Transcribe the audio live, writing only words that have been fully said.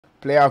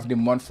Player of the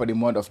month for the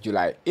month of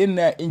July.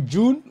 In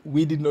June,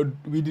 we did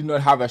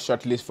not have a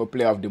short list for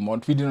player of the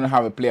month. We did not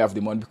have a player of the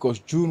month because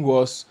June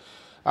was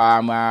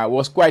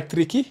quite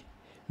tricky.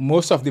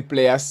 Most of the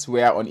players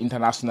were on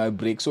international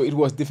break, so it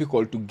was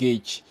difficult to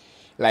gauge,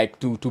 like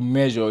to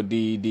measure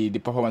the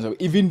performance of,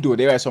 even though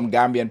there were some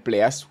Gambian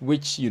players,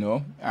 which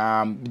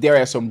there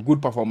were some good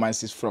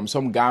performances from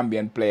some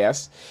Gambian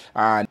players,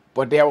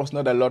 but there was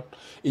not a lot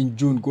in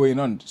June going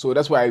on. So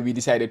that's why we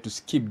decided to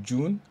skip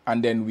June,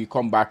 and then we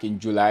come back in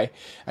July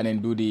and then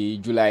do the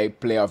July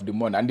player of the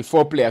month. And the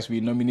 4 players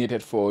we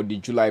nominated for the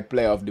July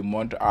player of the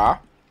month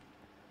are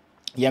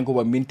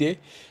Yankuba Minte,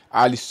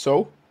 Ali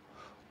Sow,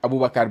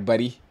 Abubakar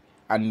Bari,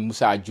 and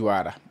Musa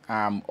Juara.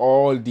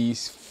 All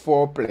these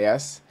 4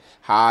 players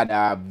had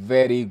a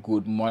very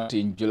good month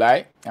in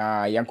July.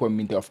 Yankuba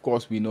Minte, of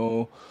course, we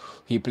know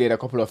he played a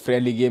couple of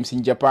friendly games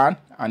in Japan,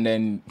 and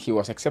then he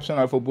was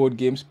exceptional for both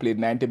games. Played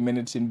 90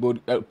 minutes in both,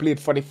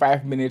 played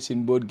 45 minutes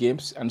in both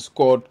games, and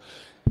scored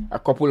a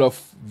couple of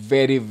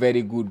very,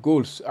 very good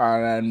goals.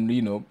 And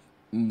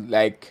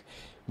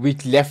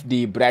which left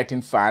the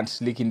Brighton fans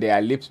licking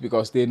their lips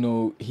because they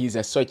know he's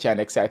such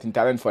an exciting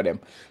talent for them.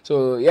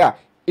 So yeah,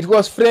 it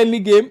was friendly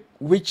game,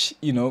 which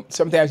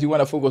sometimes you want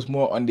to focus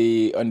more on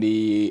the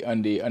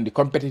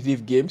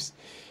competitive games,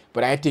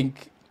 but I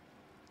think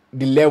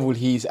the level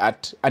he's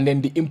at, and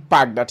then the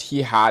impact that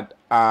he had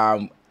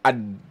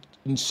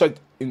in such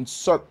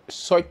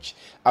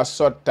a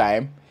short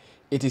time,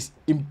 it is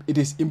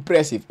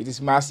impressive. It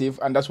is massive,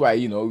 and that's why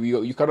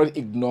you cannot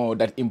ignore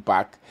that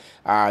impact.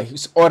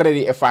 He's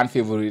already a fan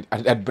favorite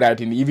at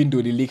Brighton, even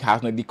though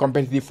the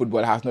competitive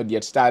football has not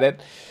yet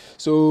started.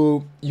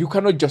 So you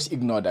cannot just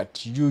ignore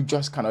that. You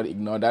just cannot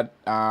ignore that.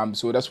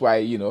 So that's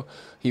why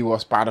he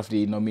was part of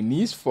the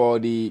nominees for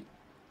the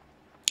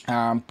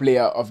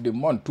player of the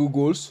month. 2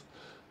 goals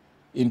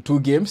in 2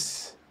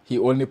 games. He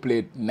only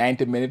played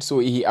 90 minutes, so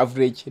he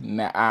averaged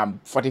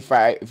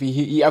 45.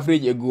 He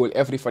averaged a goal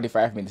every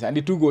 45 minutes, and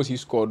the 2 goals he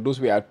scored,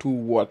 those were 2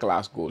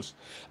 world-class goals.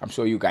 I'm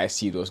sure you guys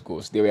see those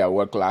goals; they were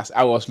world-class.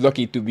 I was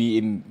lucky to be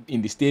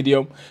in the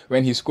stadium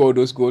when he scored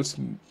those goals.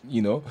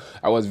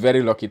 I was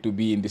very lucky to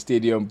be in the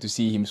stadium to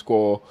see him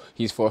score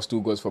his first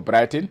 2 goals for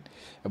Brighton.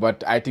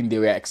 But I think they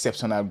were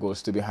exceptional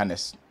goals, to be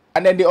honest.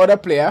 And then the other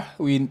player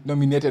we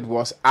nominated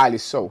was Ali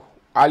Sow.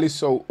 Ali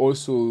Sow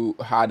also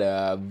had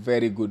a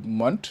very good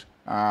month.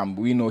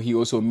 We know he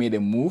also made a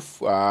move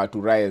to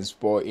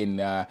Ryanspor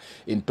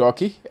in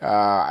Turkey.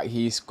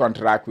 His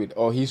contract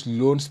his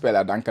loan spell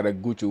at Ankara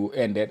Gucu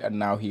ended, and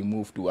now he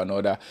moved to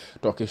another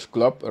Turkish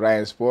club,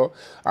 Ryanspor.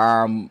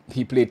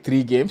 He played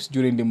 3 games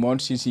during the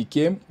month since he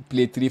came.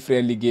 Played 3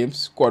 friendly games,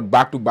 scored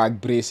back-to-back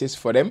braces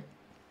for them.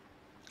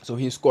 So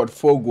he scored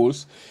 4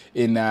 goals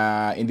in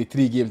the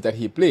 3 games that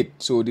he played.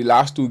 So the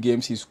last 2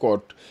 games he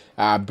scored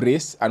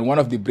brace, and one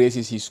of the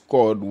braces he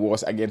scored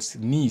was against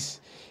Nice.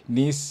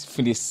 Nice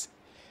finished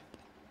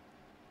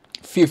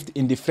 5th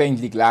in the French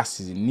league last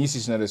season. Nice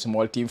is not a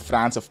small team.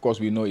 France, of course,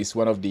 we know is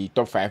one of the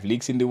top 5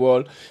 leagues in the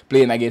world.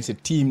 Playing against a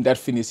team that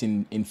finished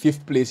in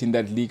 5th place in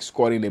that league,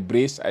 scoring a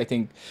brace, I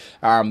think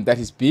that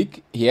is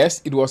big.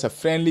 Yes, it was a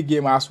friendly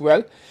game as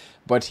well,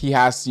 but he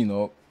has, he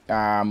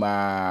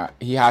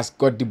has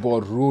got the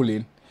ball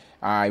rolling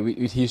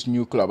with his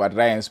new club at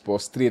Ryanspor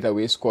straight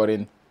away,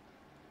 scoring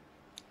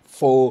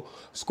 4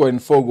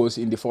 goals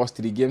in the first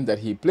 3 games that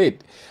he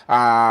played.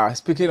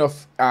 Speaking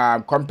of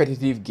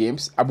competitive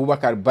games,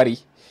 Abubakar Bari,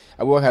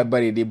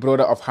 the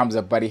brother of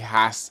Hamza Bari,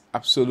 has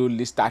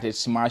absolutely started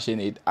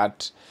smashing it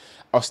at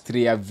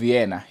Austria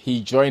Vienna.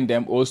 He joined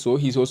them also.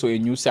 He's also a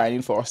new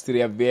signing for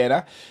Austria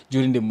Vienna.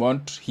 During the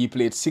month, he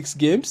played 6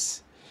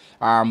 games,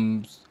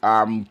 2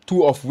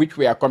 of which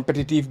were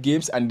competitive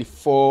games, and the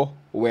 4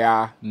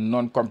 were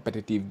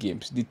non-competitive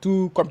games. The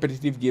 2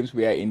 competitive games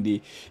were in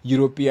the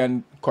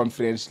European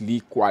Conference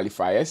League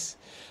qualifiers,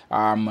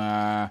 and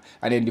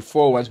then the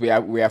 4 ones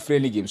were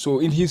friendly games.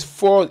 So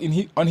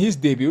on his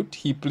debut,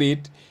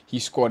 he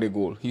scored a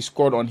goal. He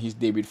scored on his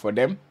debut for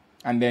them,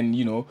 and then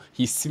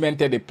he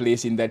cemented a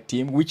place in that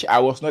team, which I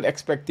was not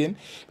expecting,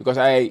 because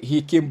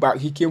he came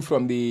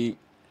from the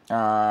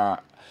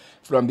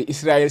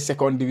Israel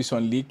Second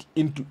Division League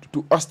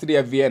to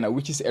Austria Vienna,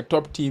 which is a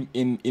top team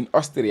in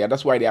Austria.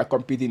 That's why they are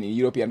competing in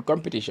European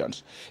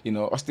competitions.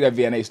 Austria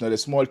Vienna is not a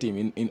small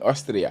team in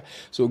Austria.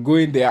 So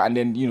going there and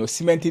then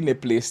cementing a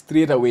place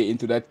straight away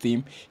into that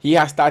team. He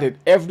has started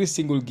every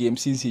single game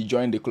since he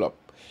joined the club,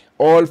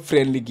 all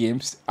friendly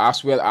games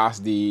as well as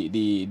the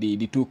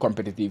 2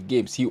 competitive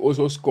games. He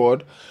also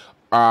scored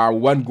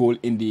 1 goal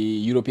in the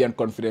European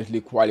Conference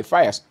League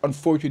qualifiers.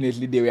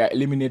 Unfortunately, they were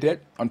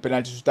eliminated on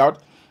penalty shootout,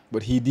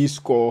 but he did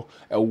score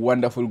a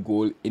wonderful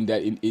goal in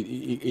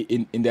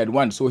that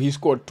one. So he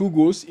scored 2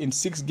 goals in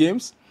 6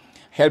 games,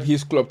 helped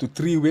his club to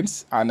 3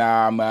 wins and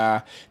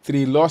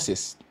 3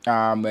 losses.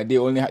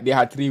 They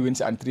had 3 wins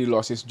and 3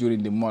 losses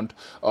during the month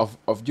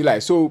of July.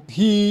 So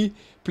he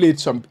played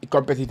some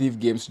competitive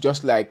games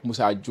just like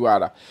Musa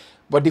Juara.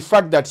 But the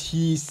fact that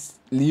he's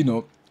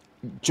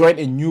joined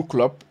a new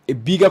club, a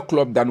bigger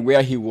club than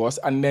where he was,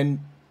 and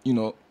then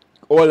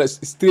all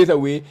straight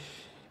away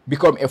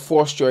become a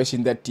first choice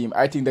in that team.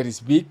 I think that is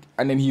big.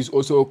 And then he's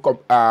also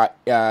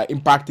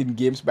impacting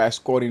games by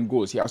scoring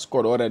goals. He has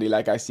scored already,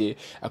 like I say,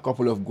 a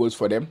couple of goals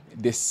for them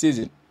this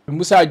season.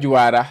 Musa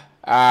Juara,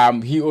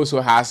 he also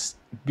has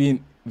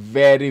been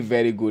very,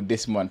 very good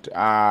this month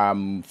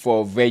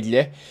for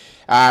Vejle.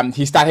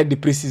 He started the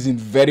preseason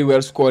very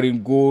well,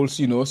 scoring goals,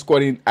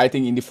 scoring, I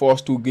think, in the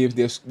first 2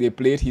 games they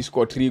played. He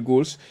scored 3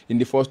 goals in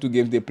the first 2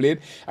 games they played.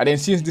 And then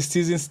since the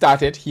season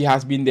started, he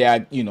has been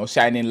there,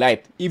 shining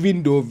light.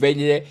 Even though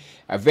Vejle,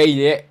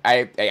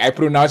 I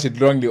pronounce it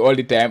wrongly all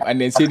the time,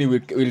 and then Sini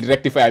will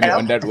rectify me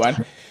on that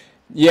one.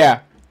 Yeah.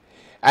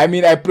 I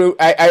mean,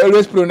 I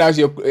always pronounce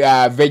your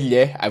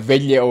Vejle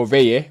or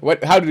Veye.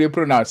 How do they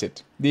pronounce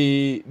it?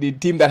 The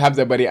team that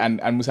Hamza Bari and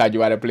Musa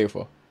Juara play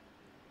for.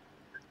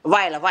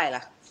 Viola.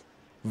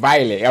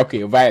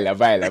 Okay, Viola.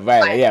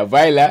 Yeah,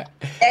 Viola.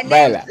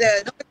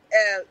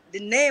 The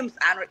names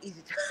are not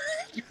easy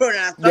to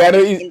pronounce. They are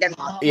not easy.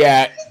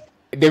 Yeah,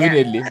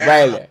 definitely. Yeah.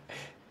 Viola.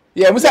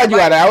 Yeah, Musa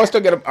Juara. I was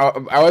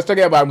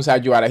talking about Musa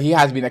Juara. He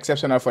has been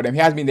exceptional for them. He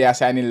has been their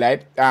shining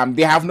light.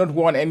 They have not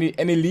won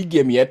any league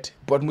game yet,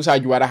 but Musa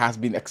Juara has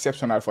been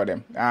exceptional for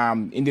them.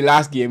 In the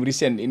last game,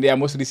 in their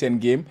most recent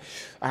game,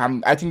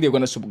 I think they're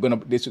they're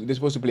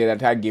supposed to play that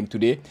entire game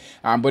today.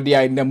 But they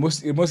are in the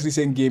most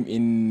recent game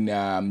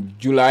in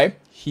July.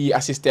 He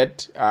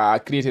assisted,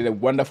 created a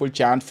wonderful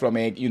chance from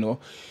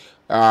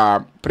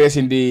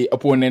pressing the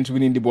opponent,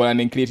 winning the ball, and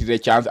then created a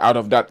chance out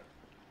of that.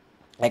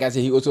 Like I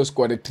said, he also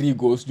scored 3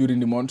 goals during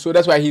the month. So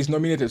that's why he's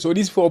nominated. So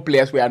these 4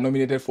 players were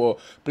nominated for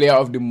Player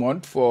of the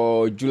Month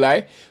for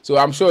July. So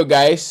I'm sure,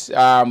 guys,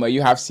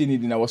 you have seen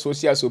it in our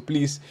socials. So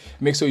please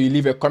make sure you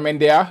leave a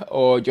comment there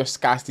or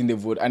just cast in the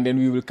vote. And then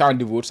we will count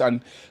the votes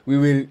and we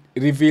will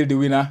reveal the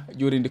winner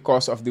during the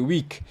course of the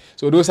week.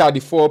 So those are the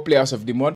 4 players of the month.